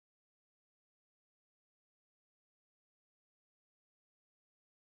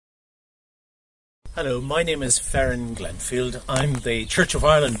Hello, my name is Fermanagh Glenfield. I'm the Church of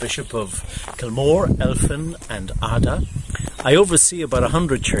Ireland Bishop of Kilmore, Elphin and Ada. I oversee about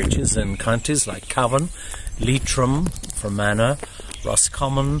 100 churches in counties like Cavan, Leitrim, Fermanagh,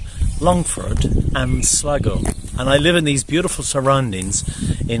 Roscommon, Longford and Sligo. And I live in these beautiful surroundings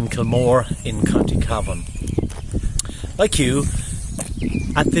in Kilmore in County Cavan. Like you,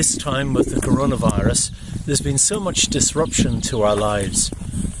 at this time with the coronavirus, there's been so much disruption to our lives.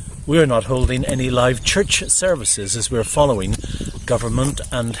 We're not holding any live church services as we're following government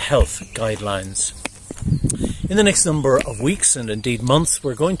and health guidelines. In the next number of weeks and indeed months,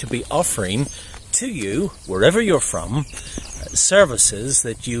 we're going to be offering to you, wherever you're from, services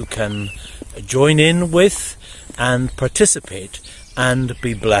that you can join in with and participate and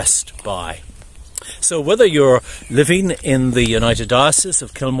be blessed by. So whether you're living in the United Diocese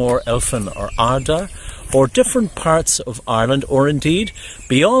of Kilmore, Elphin or Ada, or different parts of Ireland, or indeed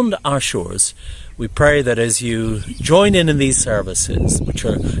beyond our shores, we pray that as you join in these services, which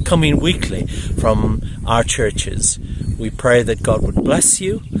are coming weekly from our churches, we pray that God would bless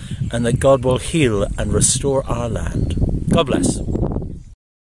you and that God will heal and restore our land. God bless.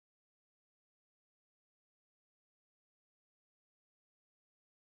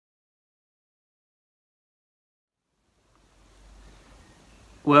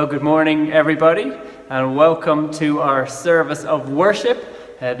 Well, good morning everybody, and welcome to our service of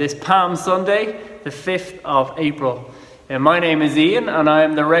worship this Palm Sunday, the 5th of April. My name is Ian and I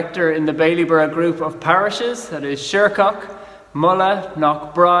am the rector in the Bailieborough Group of Parishes, that is Shercock, Mulla,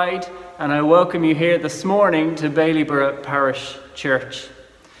 Knockbride, and I welcome you here this morning to Bailieborough Parish Church.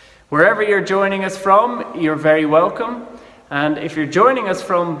 Wherever you're joining us from, you're very welcome, and if you're joining us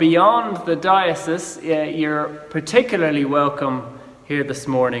from beyond the diocese, you're particularly welcome here this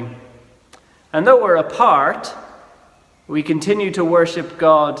morning. And though we're apart, we continue to worship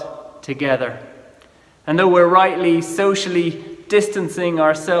God together. And though we're rightly socially distancing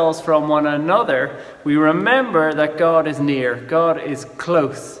ourselves from one another, we remember that God is near, God is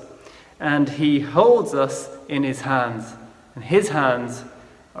close, and He holds us in His hands, and His hands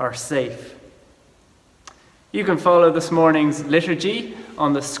are safe. You can follow this morning's liturgy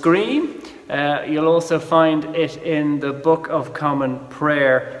on the screen. You'll also find it in the Book of Common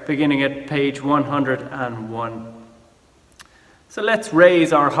Prayer, beginning at page 101. So let's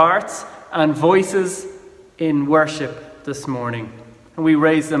raise our hearts and voices in worship this morning. And we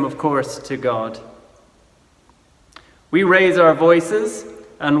raise them, of course, to God. We raise our voices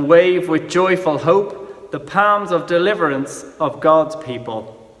and wave with joyful hope the palms of deliverance of God's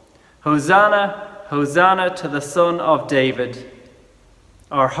people. Hosanna, Hosanna to the Son of David.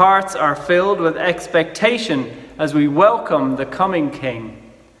 Our hearts are filled with expectation as we welcome the coming King.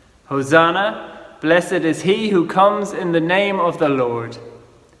 Hosanna, blessed is he who comes in the name of the Lord.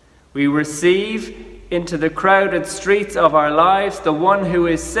 We receive into the crowded streets of our lives the one who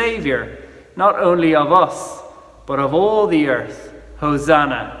is Saviour, not only of us, but of all the earth.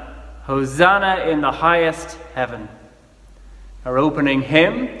 Hosanna, Hosanna in the highest heaven. Our opening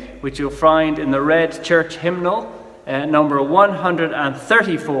hymn, which you'll find in the Red Church hymnal, number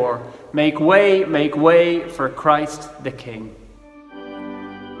 134, Make way for Christ the King.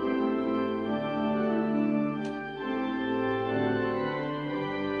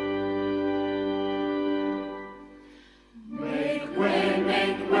 Make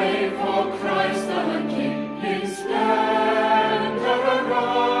way for Christ the King, His splendor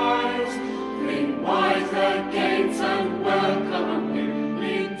arise. Bring wide the gates and welcome Him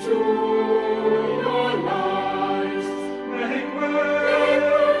into your lives. Make way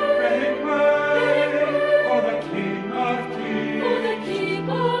for the King of Kings.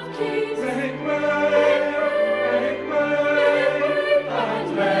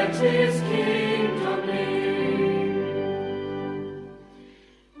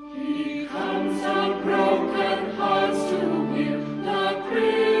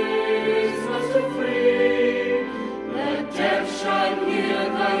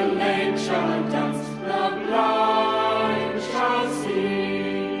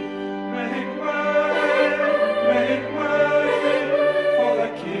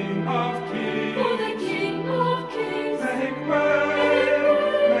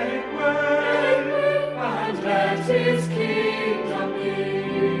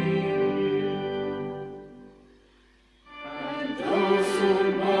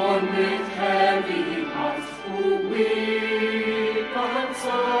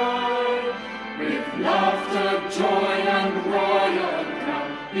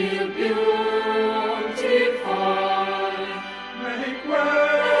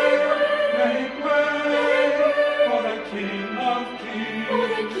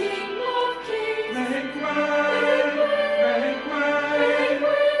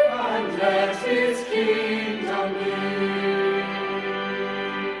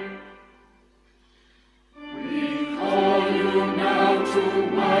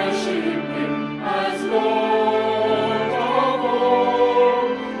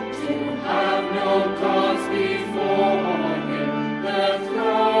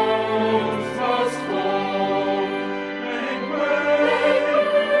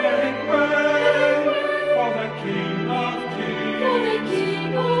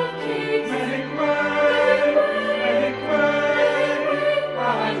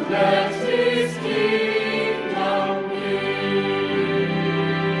 let his kingdom be.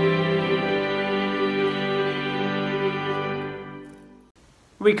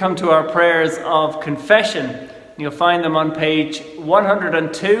 We come to our prayers of confession. You'll find them on page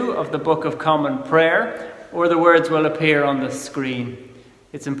 102 of the Book of Common Prayer, or the words will appear on the screen.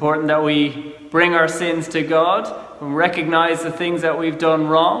 It's important that we bring our sins to God and recognize the things that we've done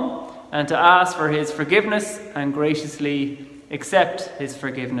wrong, and to ask for his forgiveness and graciously accept his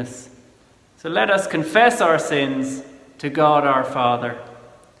forgiveness. So let us confess our sins to God our Father,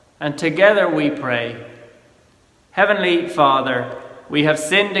 and together we pray. Heavenly Father, we have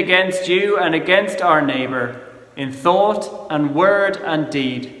sinned against you and against our neighbour, in thought and word and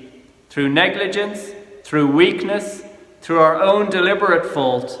deed, through negligence, through weakness, through our own deliberate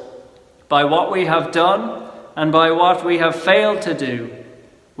fault, by what we have done and by what we have failed to do.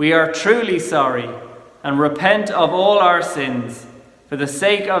 We are truly sorry and repent of all our sins. For the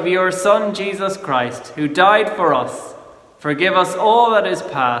sake of your Son, Jesus Christ, who died for us, forgive us all that is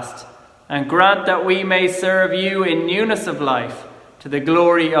past, and grant that we may serve you in newness of life, to the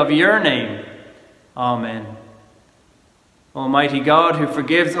glory of your name. Amen. Almighty God, who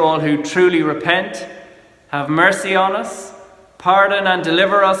forgives all who truly repent, have mercy on us, pardon and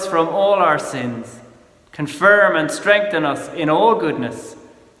deliver us from all our sins, confirm and strengthen us in all goodness,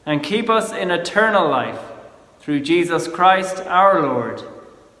 and keep us in eternal life, through Jesus Christ our Lord.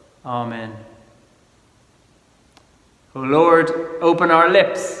 Amen. O Lord, open our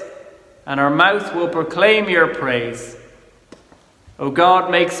lips, and our mouth will proclaim your praise. O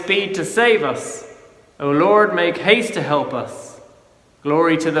God, make speed to save us. O Lord, make haste to help us.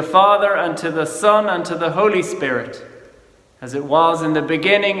 Glory to the Father, and to the Son, and to the Holy Spirit, as it was in the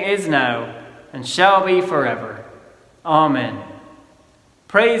beginning, is now, and shall be forever. Amen.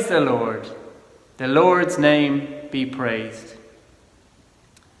 Praise the Lord. The Lord's name be praised.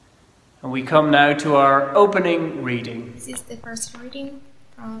 And we come now to our opening reading. This is the first reading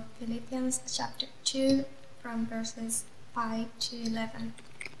from Philippians chapter 2, from verses 5 to 11.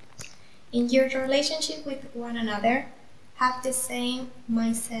 In your relationship with one another, have the same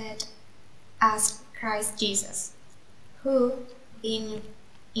mindset as Christ Jesus, who, being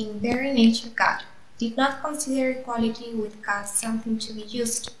in very nature God, did not consider equality with God something to be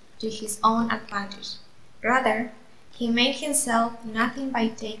used to his own advantage. Rather, he made himself nothing by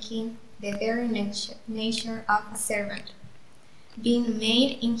taking the very nature of a servant, being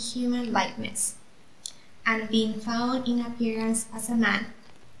made in human likeness, and being found in appearance as a man.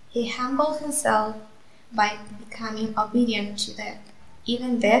 He humbled himself by becoming obedient to death,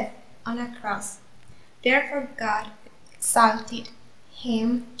 even death on a cross. Therefore God exalted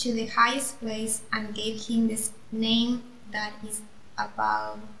him to the highest place and gave him this name that is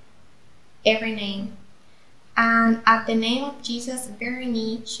above every name. And at the name of Jesus every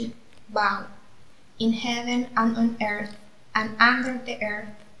knee should bow, in heaven and on earth and under the earth,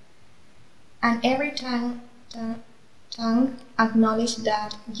 and every tongue acknowledge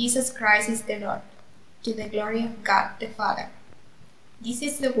that Jesus Christ is the Lord, to the glory of God the Father. This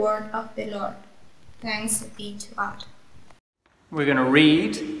is the word of the Lord. Thanks be to God. We're going to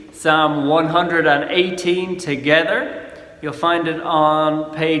read Psalm 118 together. You'll find it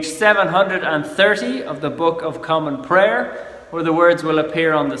on page 730 of the Book of Common Prayer, where the words will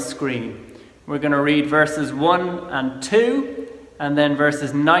appear on the screen. We're going to read verses 1 and 2, and then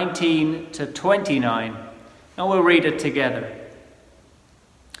verses 19 to 29. And we'll read it together.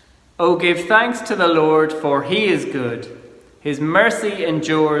 Oh, give thanks to the Lord, for he is good. His mercy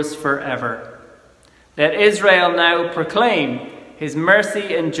endures forever. Let Israel now proclaim, his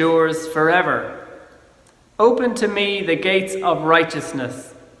mercy endures forever. Open to me the gates of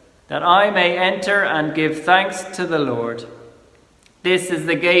righteousness, that I may enter and give thanks to the Lord. This is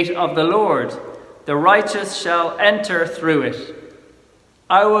the gate of the Lord. The righteous shall enter through it.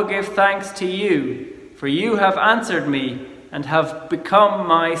 I will give thanks to you, for you have answered me and have become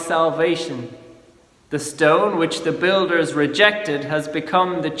my salvation. The stone which the builders rejected has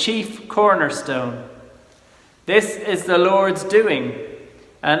become the chief cornerstone. This is the Lord's doing,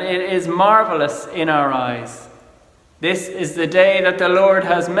 and it is marvelous in our eyes. This is the day that the Lord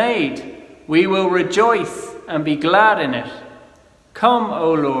has made. We will rejoice and be glad in it. Come,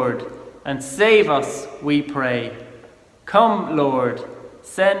 O Lord, and save us, we pray. Come, Lord,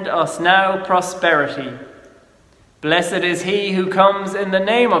 send us now prosperity. Blessed is he who comes in the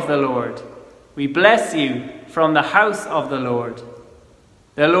name of the Lord. We bless you from the house of the Lord.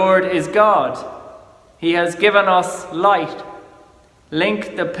 The Lord is God. He has given us light.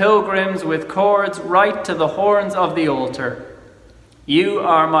 Link the pilgrims with cords right to the horns of the altar. You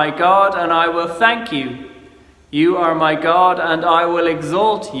are my God, and I will thank you. You are my God, and I will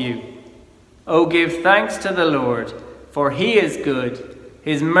exalt you. O give thanks to the Lord, for he is good.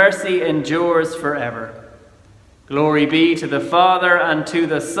 His mercy endures forever. Glory be to the Father, and to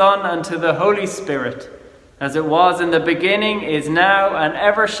the Son, and to the Holy Spirit, as it was in the beginning, is now, and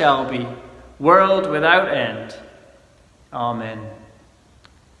ever shall be, world without end. Amen.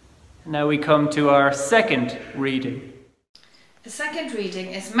 Now we come to our second reading. The second reading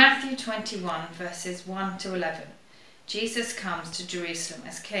is Matthew 21, verses 1 to 11. Jesus comes to Jerusalem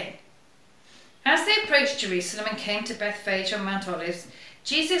as king. As they approached Jerusalem and came to Bethphage on Mount Olives,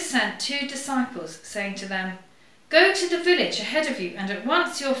 Jesus sent 2 disciples, saying to them, "Go to the village ahead of you, and at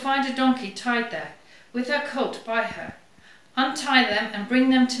once you'll find a donkey tied there, with her colt by her. Untie them and bring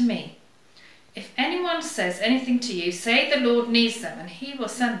them to me. If anyone says anything to you, say the Lord needs them, and he will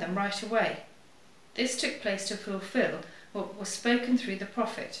send them right away." This took place to fulfill what was spoken through the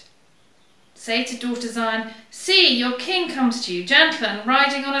prophet. "Say to daughter Zion, see, your king comes to you, gentle and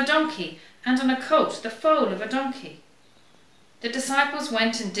riding on a donkey, and on a colt, the foal of a donkey." The disciples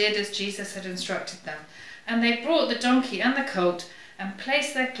went and did as Jesus had instructed them, and they brought the donkey and the colt and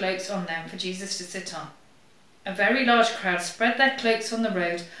placed their cloaks on them for Jesus to sit on. A very large crowd spread their cloaks on the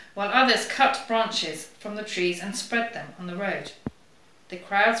road, while others cut branches from the trees and spread them on the road. The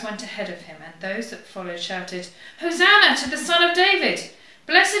crowds went ahead of him, and those that followed shouted, "Hosanna to the Son of David!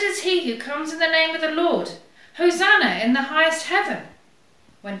 Blessed is he who comes in the name of the Lord! Hosanna in the highest heaven!"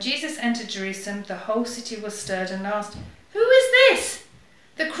 When Jesus entered Jerusalem, the whole city was stirred and asked, "Who is this?"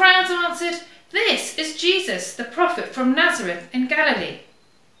 The crowds answered, "This is Jesus, the prophet from Nazareth in Galilee."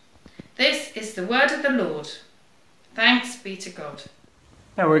 This is the word of the Lord. Thanks be to God.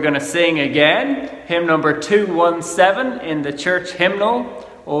 Now we're going to sing again, hymn number 217 in the church hymnal,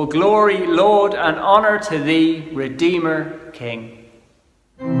 "O glory, Lord, and honour to thee, Redeemer, King."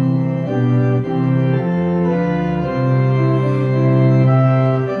 Thank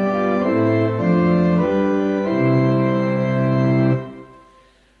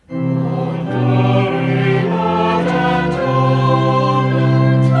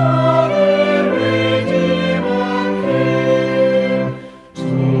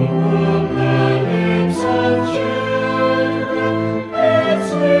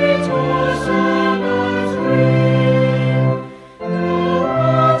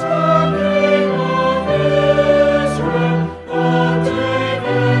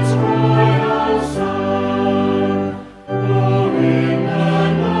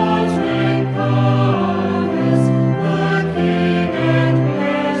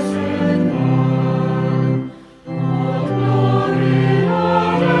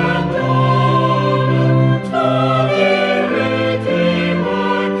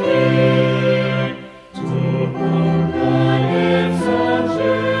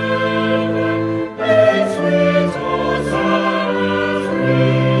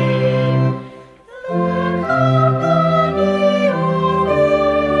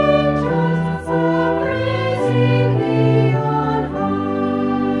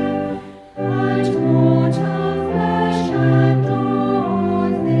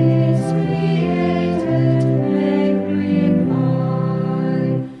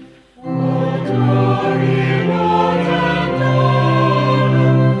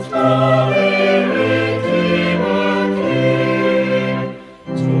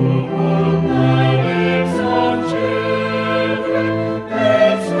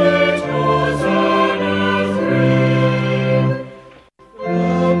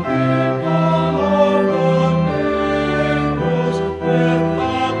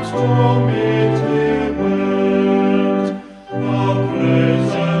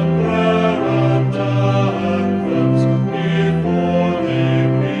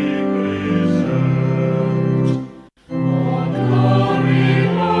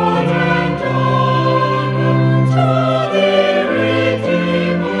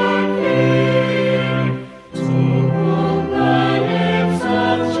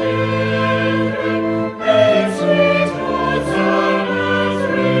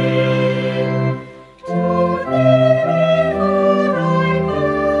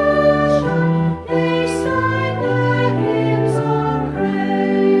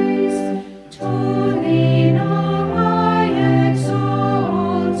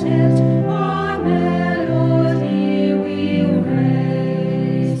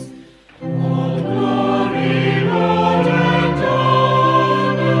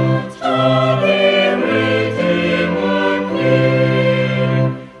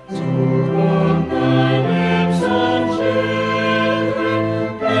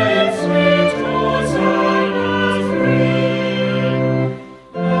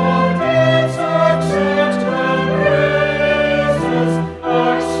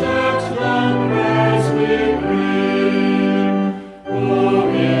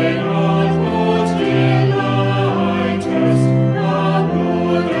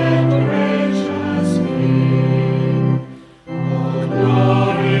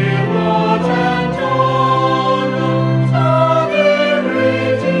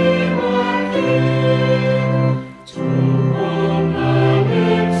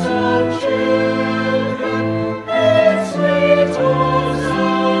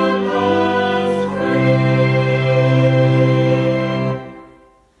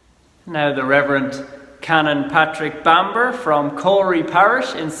Reverend Canon Patrick Bamber from Calry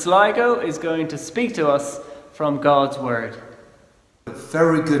Parish in Sligo is going to speak to us from God's Word.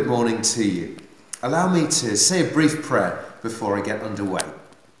 Very good morning to you. Allow me to say a brief prayer before I get underway.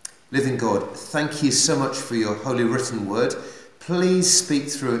 Living God, thank you so much for your holy written word. Please speak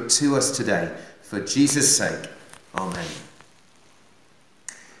through it to us today, for Jesus' sake. Amen.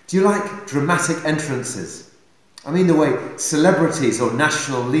 Do you like dramatic entrances? I mean the way celebrities or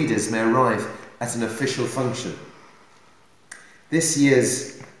national leaders may arrive at an official function. This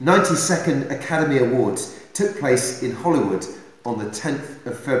year's 92nd Academy Awards took place in Hollywood on the 10th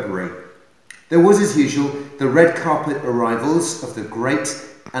of February. There was, as usual, the red carpet arrivals of the great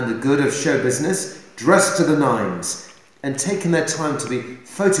and the good of show business, dressed to the nines and taking their time to be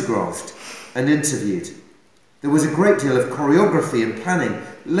photographed and interviewed. There was a great deal of choreography and planning,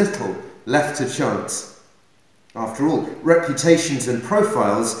 little left to chance. After all, reputations and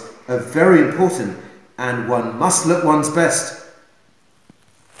profiles are very important, and one must look one's best.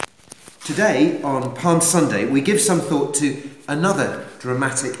 Today, on Palm Sunday, we give some thought to another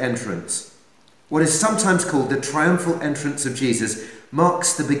dramatic entrance. What is sometimes called the triumphal entrance of Jesus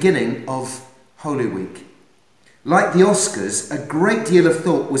marks the beginning of Holy Week. Like the Oscars, a great deal of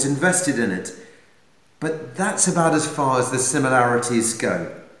thought was invested in it, but that's about as far as the similarities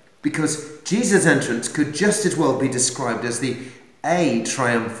go, because Jesus' entrance could just as well be described as a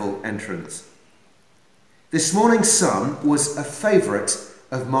triumphal entrance. This morning's psalm was a favourite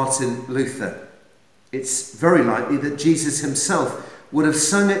of Martin Luther. It's very likely that Jesus himself would have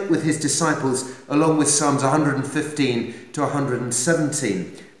sung it with his disciples along with Psalms 115 to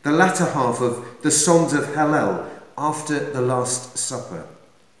 117, the latter half of the Songs of Hallel after the Last Supper.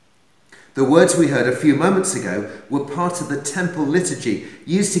 The words we heard a few moments ago were part of the temple liturgy,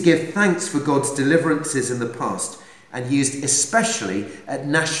 used to give thanks for God's deliverances in the past, and used especially at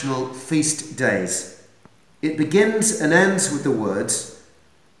national feast days. It begins and ends with the words,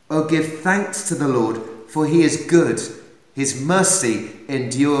 "Oh, give thanks to the Lord, for he is good. His mercy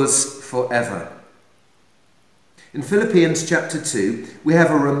endures forever." In Philippians chapter 2, we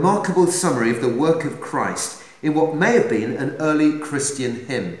have a remarkable summary of the work of Christ in what may have been an early Christian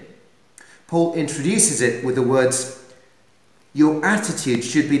hymn. Paul introduces it with the words, "Your attitude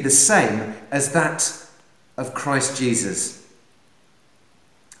should be the same as that of Christ Jesus."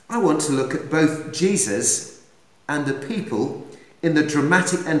 I want to look at both Jesus and the people in the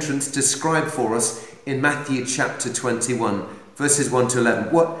dramatic entrance described for us in Matthew chapter 21, verses 1 to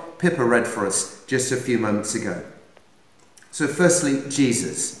 11, what Pippa read for us just a few moments ago. So firstly,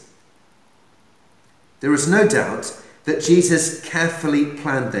 Jesus. There is no doubt that Jesus carefully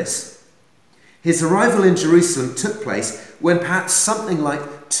planned this. His arrival in Jerusalem took place when perhaps something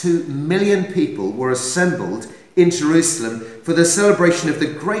like 2 million people were assembled in Jerusalem for the celebration of the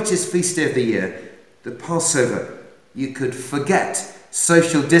greatest feast day of the year, the Passover. You could forget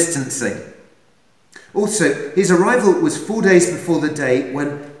social distancing. Also, his arrival was 4 days before the day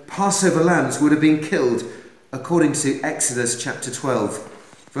when Passover lambs would have been killed, according to Exodus chapter 12,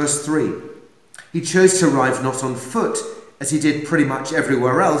 verse 3. He chose to arrive not on foot, as he did pretty much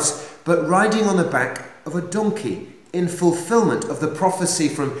everywhere else, but riding on the back of a donkey, in fulfillment of the prophecy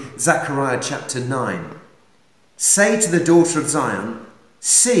from Zechariah chapter 9. "Say to the daughter of Zion,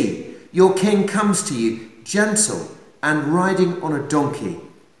 see, your king comes to you, gentle and riding on a donkey,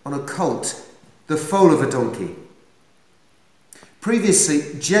 on a colt, the foal of a donkey."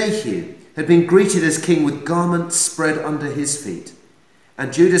 Previously, Jehu had been greeted as king with garments spread under his feet,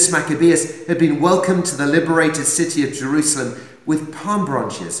 and Judas Maccabeus had been welcomed to the liberated city of Jerusalem with palm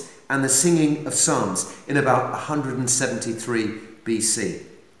branches and the singing of psalms in about 173 BC.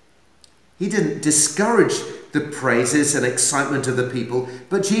 He didn't discourage the praises and excitement of the people,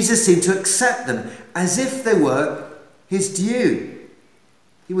 but Jesus seemed to accept them as if they were his due.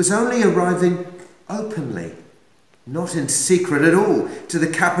 He was only arriving openly, not in secret at all, to the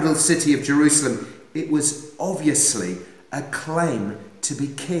capital city of Jerusalem. It was obviously a claim to be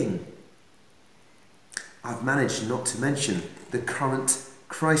king. I've managed not to mention the current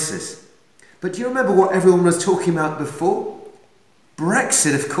crisis. But do you remember what everyone was talking about before?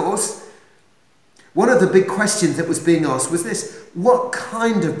 Brexit, of course. One of the big questions that was being asked was this: what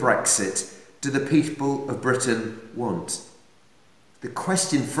kind of Brexit do the people of Britain want? The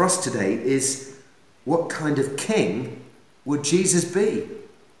question for us today is, what kind of king would Jesus be?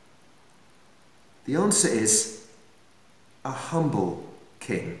 The answer is a humble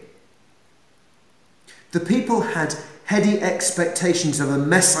king. The people had heady expectations of a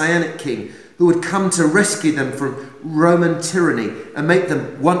messianic king who would come to rescue them from Roman tyranny and make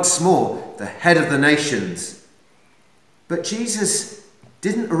them once more the head of the nations. But Jesus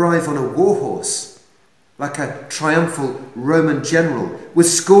didn't arrive on a war horse, like a triumphal Roman general, with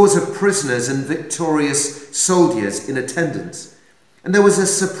scores of prisoners and victorious soldiers in attendance. And there was a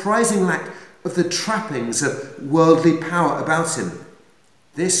surprising lack of the trappings of worldly power about him.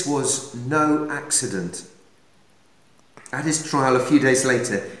 This was no accident. At his trial a few days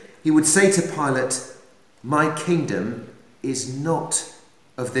later, he would say to Pilate, "My kingdom is not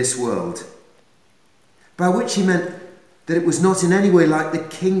of this world," by which he meant that it was not in any way like the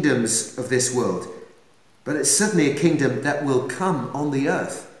kingdoms of this world, but it's certainly a kingdom that will come on the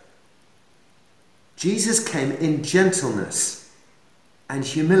earth. Jesus came in gentleness and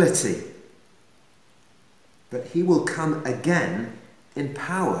humility, but he will come again in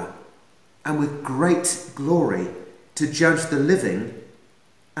power and with great glory to judge the living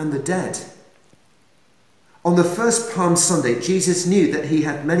and the dead. On the first Palm Sunday, Jesus knew that he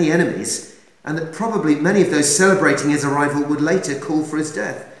had many enemies and that probably many of those celebrating his arrival would later call for his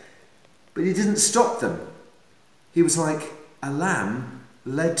death. But he didn't stop them. He was like a lamb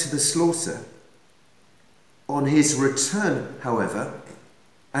led to the slaughter. On his return, however,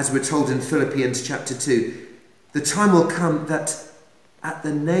 as we're told in Philippians chapter 2, the time will come that at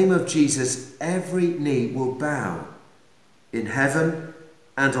the name of Jesus every knee will bow in heaven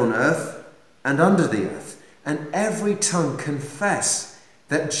and on earth and under the earth, and every tongue confess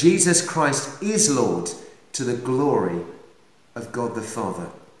that Jesus Christ is Lord, to the glory of God the Father.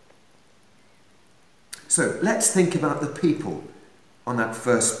 So let's think about the people on that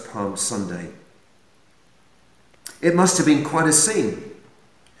first Palm Sunday. It must have been quite a scene.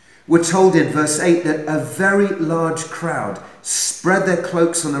 We're told in verse 8 that a very large crowd spread their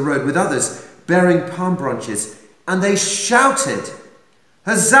cloaks on the road, with others bearing palm branches, and they shouted,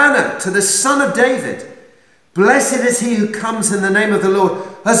 "Hosanna to the Son of David! Blessed is he who comes in the name of the Lord!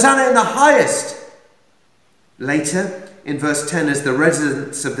 Hosanna in the highest!" Later, in verse 10, as the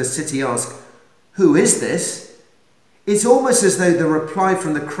residents of the city ask, "Who is this?" it's almost as though the reply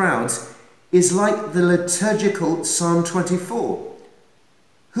from the crowds is like the liturgical Psalm 24.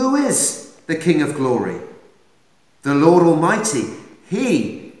 Who is the King of glory? The Lord Almighty,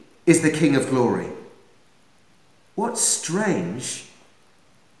 he is the King of glory. What's strange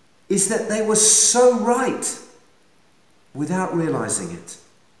is that they were so right without realizing it.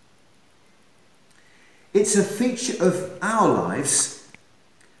 It's a feature of our lives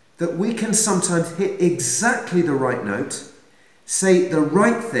that we can sometimes hit exactly the right note, say the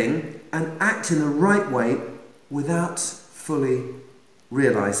right thing, and act in the right way without fully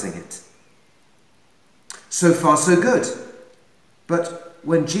realizing it. So far, so good. But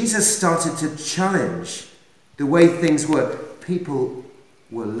when Jesus started to challenge the way things were, people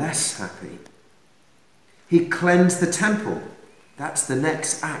were less happy. He cleansed the temple. That's the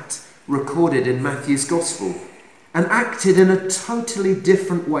next act recorded in Matthew's Gospel, and acted in a totally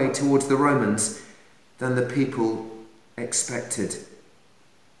different way towards the Romans than the people expected.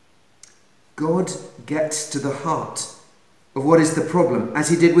 God gets to the heart of what is the problem, as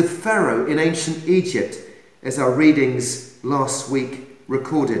he did with Pharaoh in ancient Egypt, as our readings last week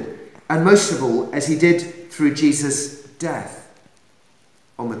recorded, and most of all, as he did through Jesus' death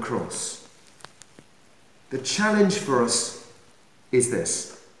on the cross. The challenge for us is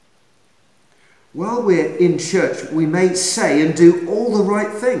this. While we're in church, we may say and do all the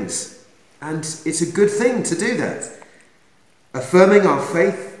right things, and it's a good thing to do that, affirming our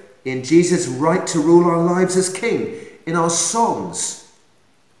faith in Jesus' right to rule our lives as King, in our songs,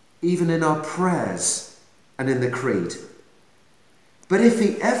 even in our prayers and in the creed. But if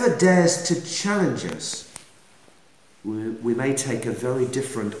he ever dares to challenge us, we may take a very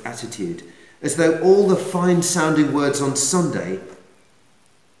different attitude, as though all the fine-sounding words on Sunday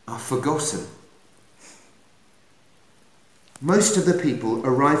are forgotten. Most of the people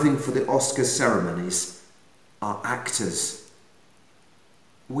arriving for the Oscar ceremonies are actors.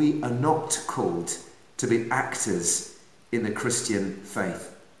 We are not called to be actors in the Christian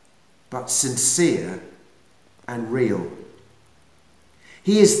faith, but sincere and real.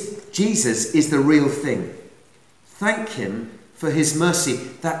 Jesus is the real thing. Thank him for his mercy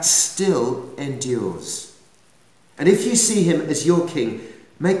that still endures. And if you see him as your King,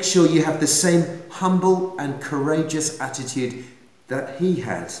 make sure you have the same humble and courageous attitude that he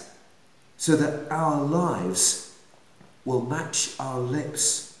had, so that our lives will match our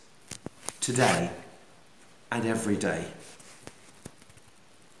lips today and every day.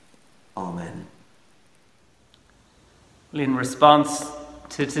 Amen. In response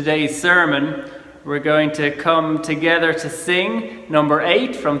to today's sermon, we're going to come together to sing number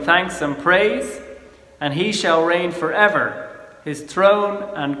 8 from Thanks and Praise. And he shall reign forever. His throne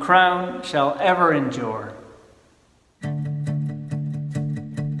and crown shall ever endure.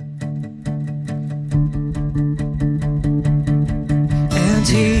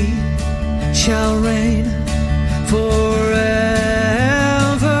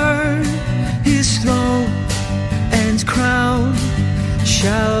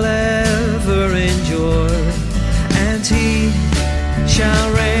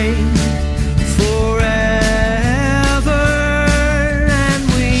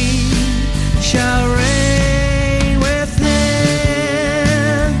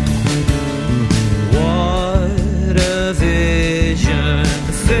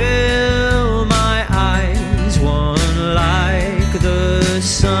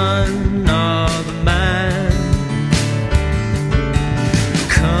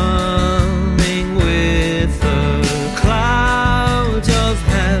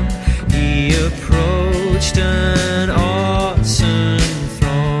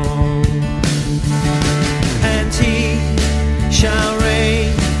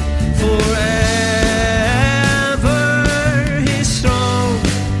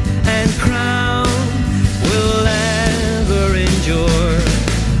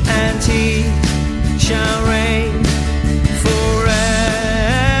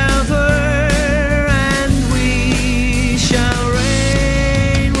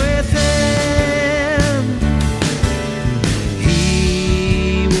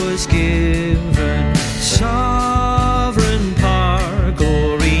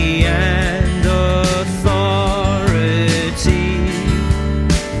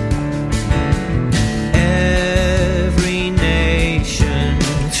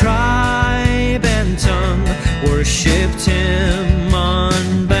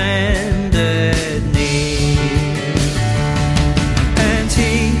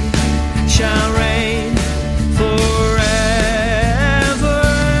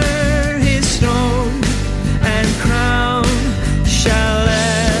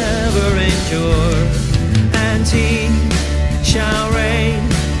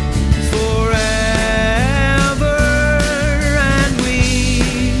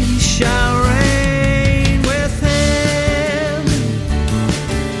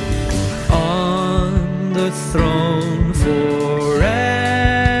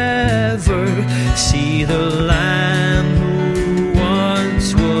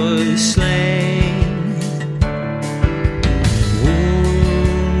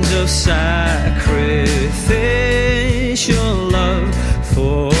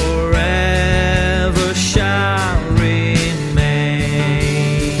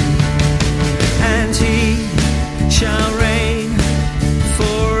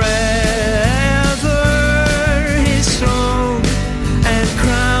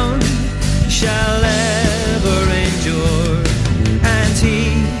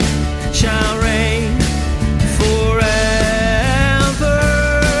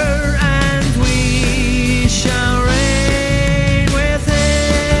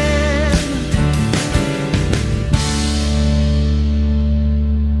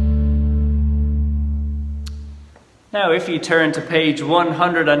 Now, if you turn to page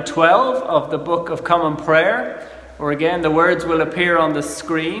 112 of the Book of Common Prayer, or again, the words will appear on the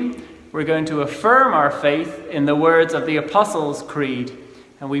screen, we're going to affirm our faith in the words of the Apostles' Creed,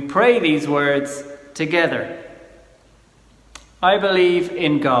 and we pray these words together. I believe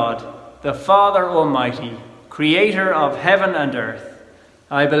in God, the Father Almighty, creator of heaven and earth.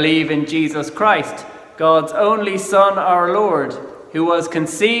 I believe in Jesus Christ, God's only Son, our Lord, who was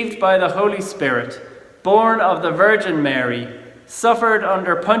conceived by the Holy Spirit, born of the Virgin Mary, suffered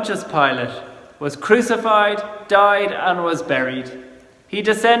under Pontius Pilate, was crucified, died, and was buried. He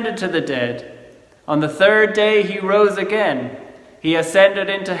descended to the dead. On the third day he rose again. He ascended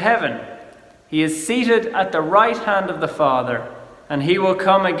into heaven. He is seated at the right hand of the Father, and he will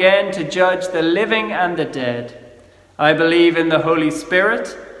come again to judge the living and the dead. I believe in the Holy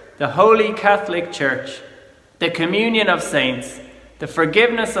Spirit, the Holy Catholic Church, the communion of saints, the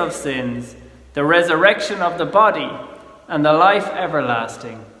forgiveness of sins, the resurrection of the body, and the life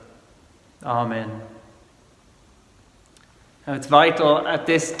everlasting. Amen. Now, it's vital at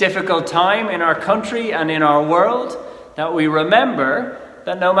this difficult time in our country and in our world that we remember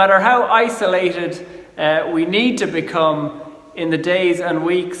that no matter how isolated we need to become in the days and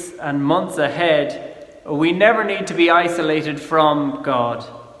weeks and months ahead, we never need to be isolated from God.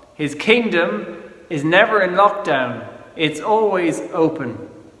 His kingdom is never in lockdown. It's always open.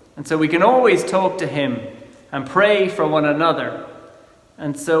 And so we can always talk to him and pray for one another.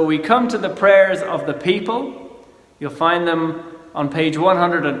 And so we come to the prayers of the people. You'll find them on page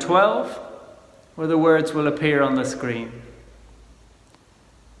 112, where the words will appear on the screen.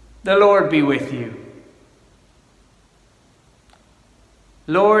 The Lord be with you.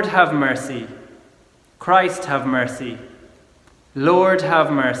 Lord, have mercy. Christ, have mercy. Lord,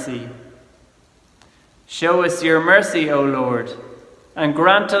 have mercy. Show us your mercy, O Lord, and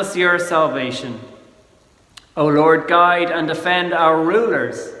grant us your salvation. O Lord, guide and defend our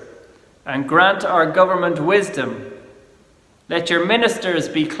rulers, and grant our government wisdom. Let your ministers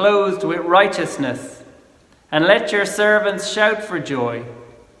be clothed with righteousness, and let your servants shout for joy.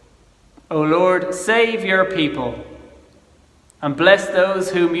 O Lord, save your people, and bless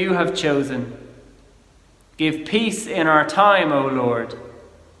those whom you have chosen. Give peace in our time, O Lord,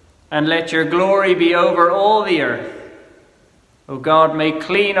 and let your glory be over all the earth. O God, make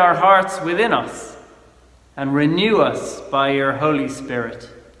clean our hearts within us, and renew us by your Holy Spirit.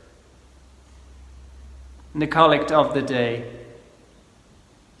 The Collect of the Day.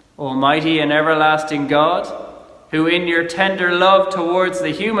 Almighty and everlasting God, who in your tender love towards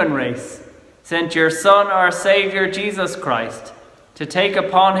the human race sent your Son, our Saviour, Jesus Christ, to take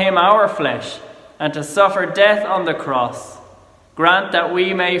upon him our flesh and to suffer death on the cross, grant that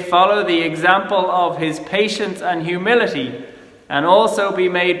we may follow the example of his patience and humility, and also be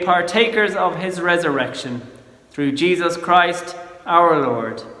made partakers of his resurrection, through Jesus Christ our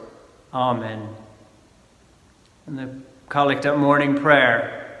Lord. Amen. And the Collect at Morning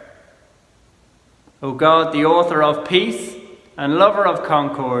Prayer. O God, the author of peace and lover of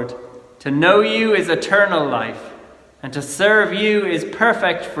concord, to know you is eternal life, and to serve you is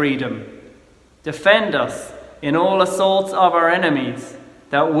perfect freedom. Defend us in all assaults of our enemies,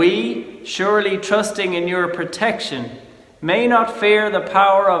 that we, surely trusting in your protection, may not fear the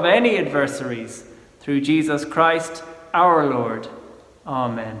power of any adversaries, through Jesus Christ our Lord.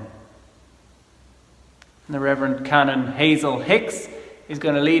 Amen. And the Reverend Canon Hazel Hick is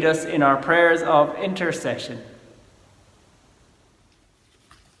going to lead us in our prayers of intercession.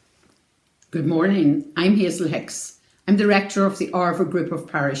 Good morning. I'm Hazel Hick. I'm the rector of the Revd Group of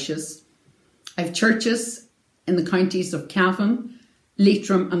Parishes. I have churches in the counties of Cavan,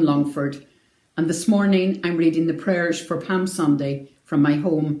 Leitrim and Longford, and this morning I'm reading the prayers for Palm Sunday from my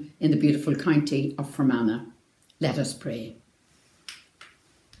home in the beautiful county of Fermanagh. Let us pray.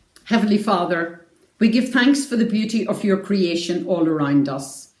 Heavenly Father, we give thanks for the beauty of your creation all around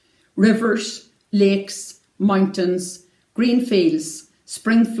us. Rivers, lakes, mountains, green fields,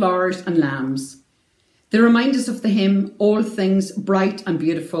 spring flowers and lambs. They remind us of the hymn, all things bright and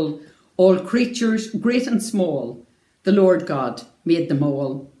beautiful, all creatures great and small, the Lord God made them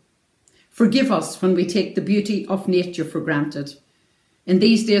all. Forgive us when we take the beauty of nature for granted. In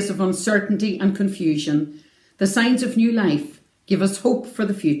these days of uncertainty and confusion, the signs of new life give us hope for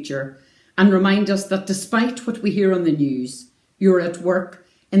the future and remind us that despite what we hear on the news, you're at work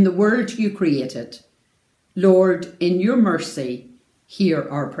in the world you created. Lord, in your mercy, hear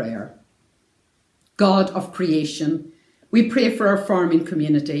our prayer. God of creation, we pray for our farming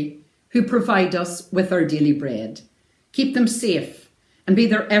community who provide us with our daily bread. Keep them safe and be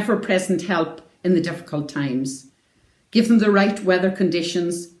their ever-present help in the difficult times. Give them the right weather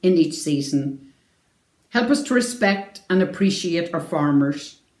conditions in each season. Help us to respect and appreciate our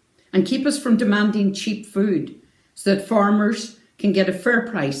farmers and keep us from demanding cheap food so that farmers can get a fair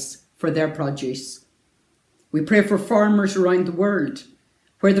price for their produce. We pray for farmers around the world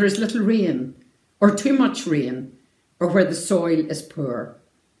where there is little rain or too much rain or where the soil is poor.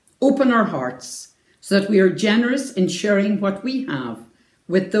 Open our hearts so that we are generous in sharing what we have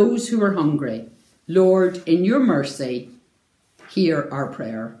with those who are hungry. Lord, in your mercy, hear our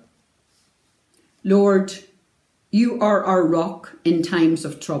prayer. Lord, you are our rock in times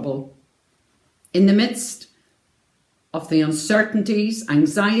of trouble. In the midst of the uncertainties,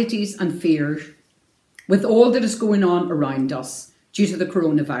 anxieties and fears, with all that is going on around us due to the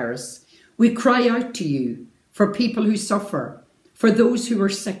coronavirus, we cry out to you for people who suffer, for those who are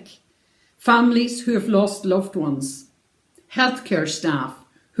sick, families who have lost loved ones, healthcare staff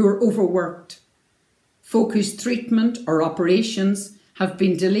who are overworked, folk whose treatment or operations have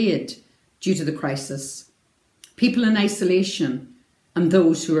been delayed due to the crisis, people in isolation and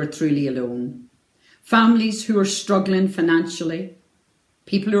those who are truly alone, families who are struggling financially,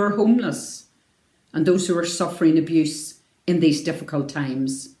 people who are homeless and those who are suffering abuse in these difficult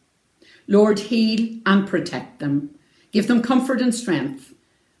times. Lord, heal and protect them, give them comfort and strength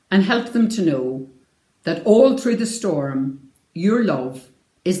and help them to know that all through the storm, your love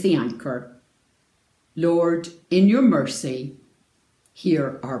is the anchor. Lord, in your mercy,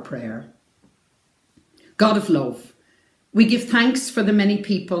 hear our prayer. God of love, we give thanks for the many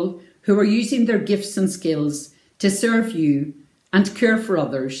people who are using their gifts and skills to serve you and care for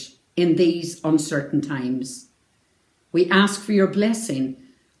others in these uncertain times. We ask for your blessing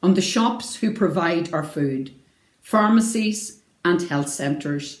on the shops who provide our food, pharmacies and health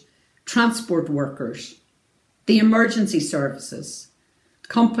centres, transport workers, the emergency services,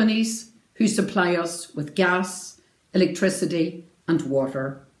 companies who supply us with gas, electricity and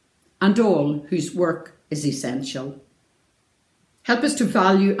water, and all whose work is essential. Help us to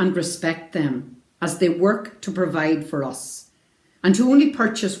value and respect them as they work to provide for us and to only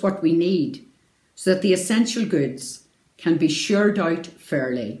purchase what we need so that the essential goods can be shared out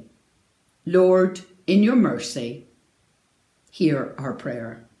fairly. Lord, in your mercy, hear our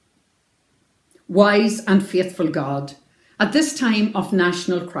prayer. Wise and faithful God, at this time of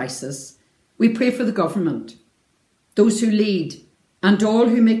national crisis, we pray for the government, those who lead and all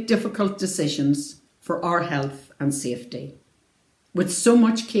who make difficult decisions for our health and safety. With so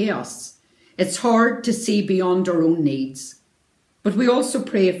much chaos, it's hard to see beyond our own needs. But we also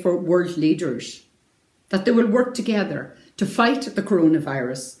pray for world leaders, that they will work together to fight the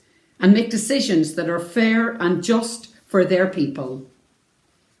coronavirus and make decisions that are fair and just for their people.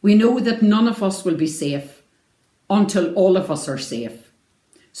 We know that none of us will be safe until all of us are safe.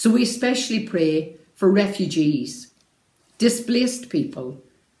 So we especially pray for refugees, displaced people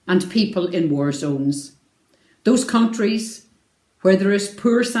and people in war zones. Those countries where there is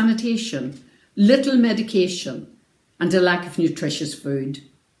poor sanitation, little medication and a lack of nutritious food.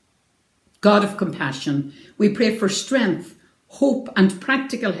 God of compassion, we pray for strength, hope and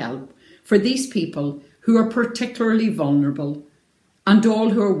practical help for these people who are particularly vulnerable and all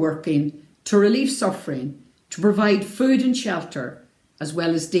who are working to relieve suffering, to provide food and shelter, as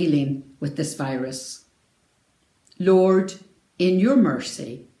well as dealing with this virus. Lord, in your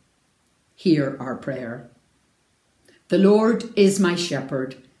mercy, hear our prayer. The Lord is my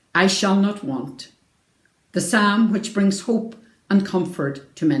shepherd, I shall not want. The psalm which brings hope and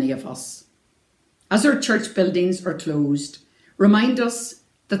comfort to many of us. As our church buildings are closed, remind us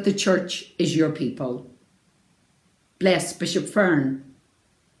that the church is your people. Bless Bishop Fern,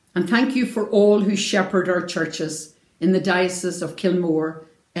 and thank you for all who shepherd our churches in the diocese of Kilmore,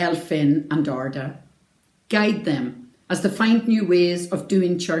 Elphin and Arda. Guide them as they find new ways of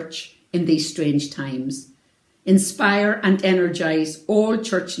doing church in these strange times. Inspire and energise all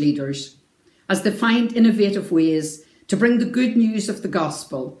church leaders as they find innovative ways to bring the good news of the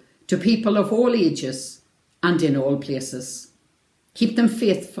gospel to people of all ages and in all places. Keep them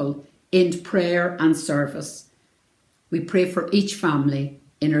faithful in prayer and service. We pray for each family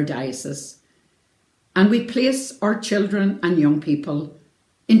in our diocese, and we place our children and young people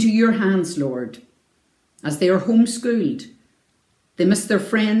into your hands, Lord. As they are homeschooled, they miss their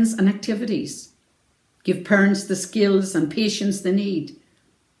friends and activities. Give parents the skills and patience they need,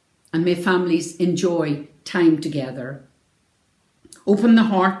 and may families enjoy time together. Open the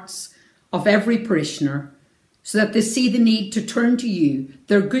hearts of every parishioner so that they see the need to turn to you,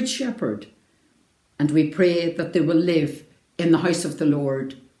 their good shepherd, and we pray that they will live in the house of the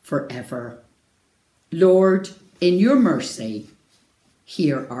Lord forever. Lord, in your mercy,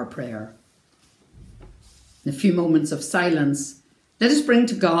 hear our prayer. In a few moments of silence, let us bring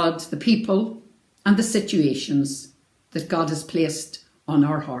to God the people, and the situations that God has placed on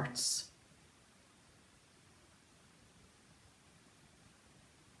our hearts.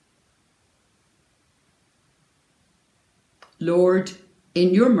 Lord,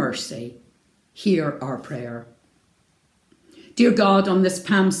 in your mercy, hear our prayer. Dear God, on this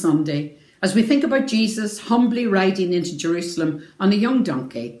Palm Sunday, as we think about Jesus humbly riding into Jerusalem on a young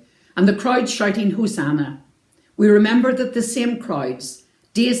donkey and the crowd shouting Hosanna, we remember that the same crowds,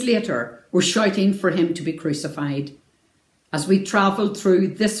 days later, were shouting for him to be crucified. As we travel through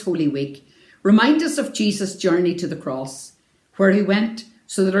this Holy Week, remind us of Jesus' journey to the cross, where he went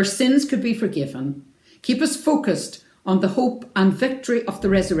so that our sins could be forgiven. Keep us focused on the hope and victory of the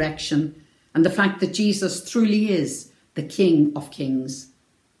resurrection and the fact that Jesus truly is the King of Kings.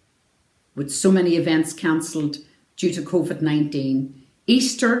 With so many events cancelled due to COVID-19,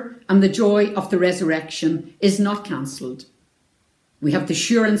 Easter and the joy of the resurrection is not cancelled. We have the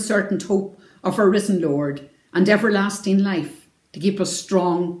sure and certain hope of our risen Lord and everlasting life to keep us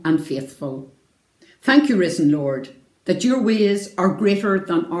strong and faithful. Thank you, risen Lord, that your ways are greater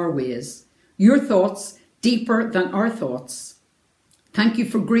than our ways, your thoughts deeper than our thoughts. Thank you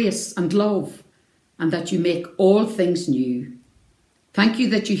for grace and love, and that you make all things new. Thank you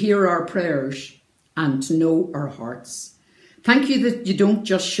that you hear our prayers and know our hearts. Thank you that you don't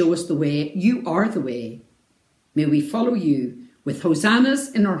just show us the way, you are the way. May we follow you with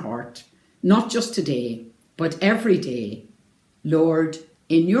hosannas in our heart, not just today, but every day. Lord,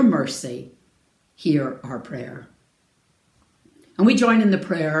 in your mercy, hear our prayer. And we join in the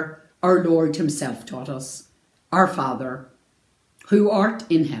prayer our Lord himself taught us. Our Father, who art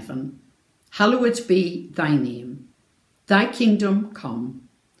in heaven, hallowed be thy name. Thy kingdom come.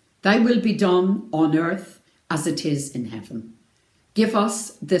 Thy will be done on earth as it is in heaven. Give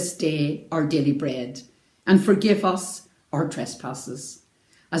us this day our daily bread, and forgive us our trespasses,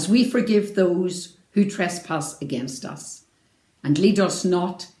 as we forgive those who trespass against us. And lead us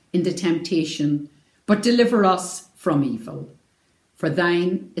not into temptation, but deliver us from evil. For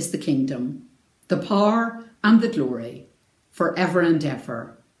thine is the kingdom, the power and the glory, for ever and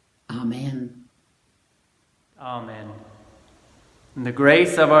ever. Amen. Amen. In the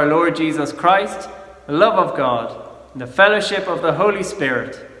grace of our Lord Jesus Christ, the love of God, and the fellowship of the Holy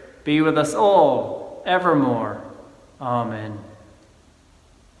Spirit be with us all evermore. Amen.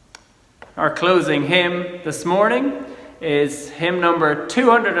 Our closing hymn this morning is hymn number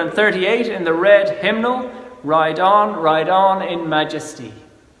 238 in the red hymnal, Ride on in majesty.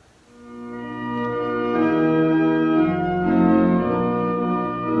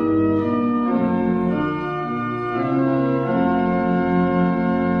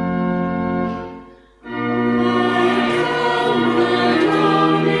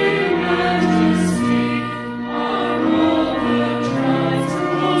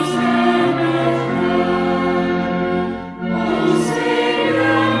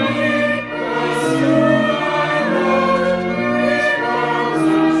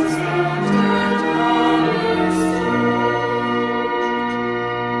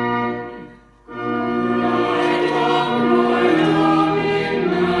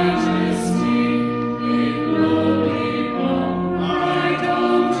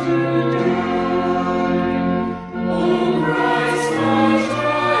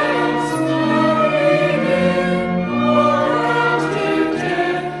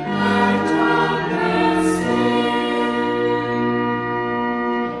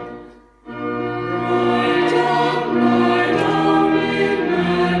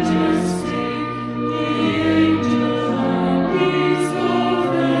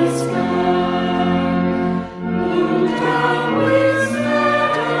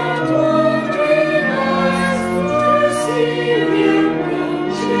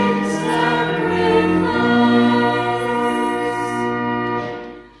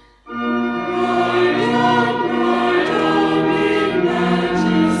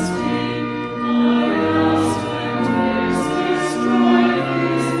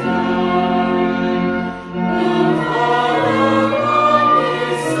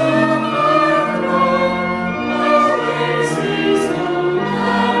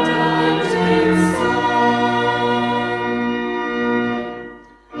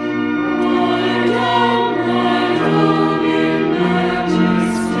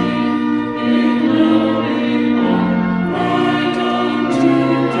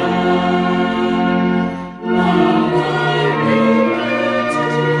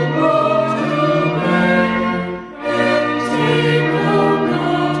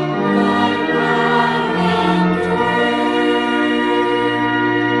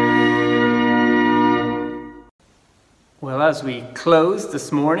 As we close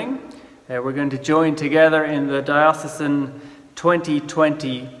this morning, we're going to join together in the Diocesan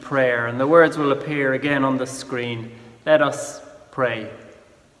 2020 prayer, and the words will appear again on the screen. Let us pray.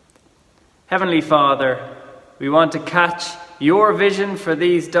 Heavenly Father, we want to catch your vision for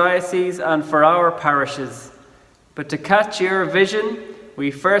these dioceses and for our parishes. But to catch your vision,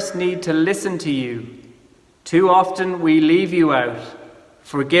 we first need to listen to you. Too often we leave you out.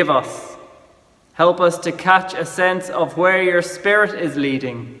 Forgive us. Help us to catch a sense of where your Spirit is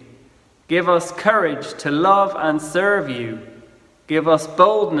leading. Give us courage to love and serve you. Give us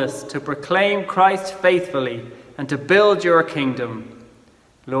boldness to proclaim Christ faithfully and to build your kingdom.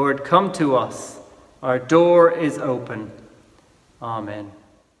 Lord, come to us. Our door is open. Amen.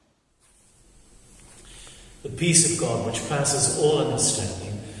 The peace of God, which passes all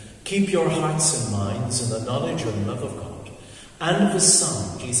understanding, keep your hearts and minds in the knowledge and love of God, and of his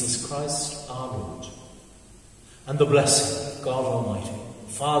Son, Jesus Christ our Lord. And the blessing of God Almighty,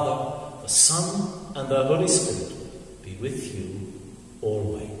 Father, the Son, and the Holy Spirit be with you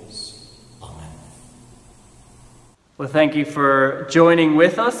always. Amen. Well, thank you for joining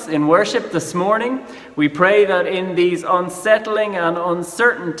with us in worship this morning. We pray that in these unsettling and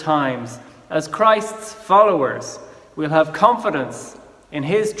uncertain times, as Christ's followers, we'll have confidence in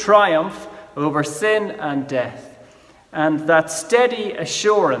his triumph over sin and death, and that steady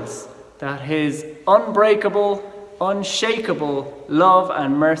assurance that his unbreakable, unshakable love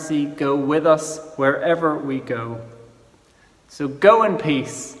and mercy go with us wherever we go. So go in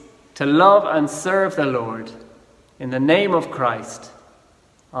peace to love and serve the Lord. In the name of Christ.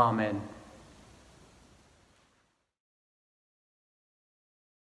 Amen.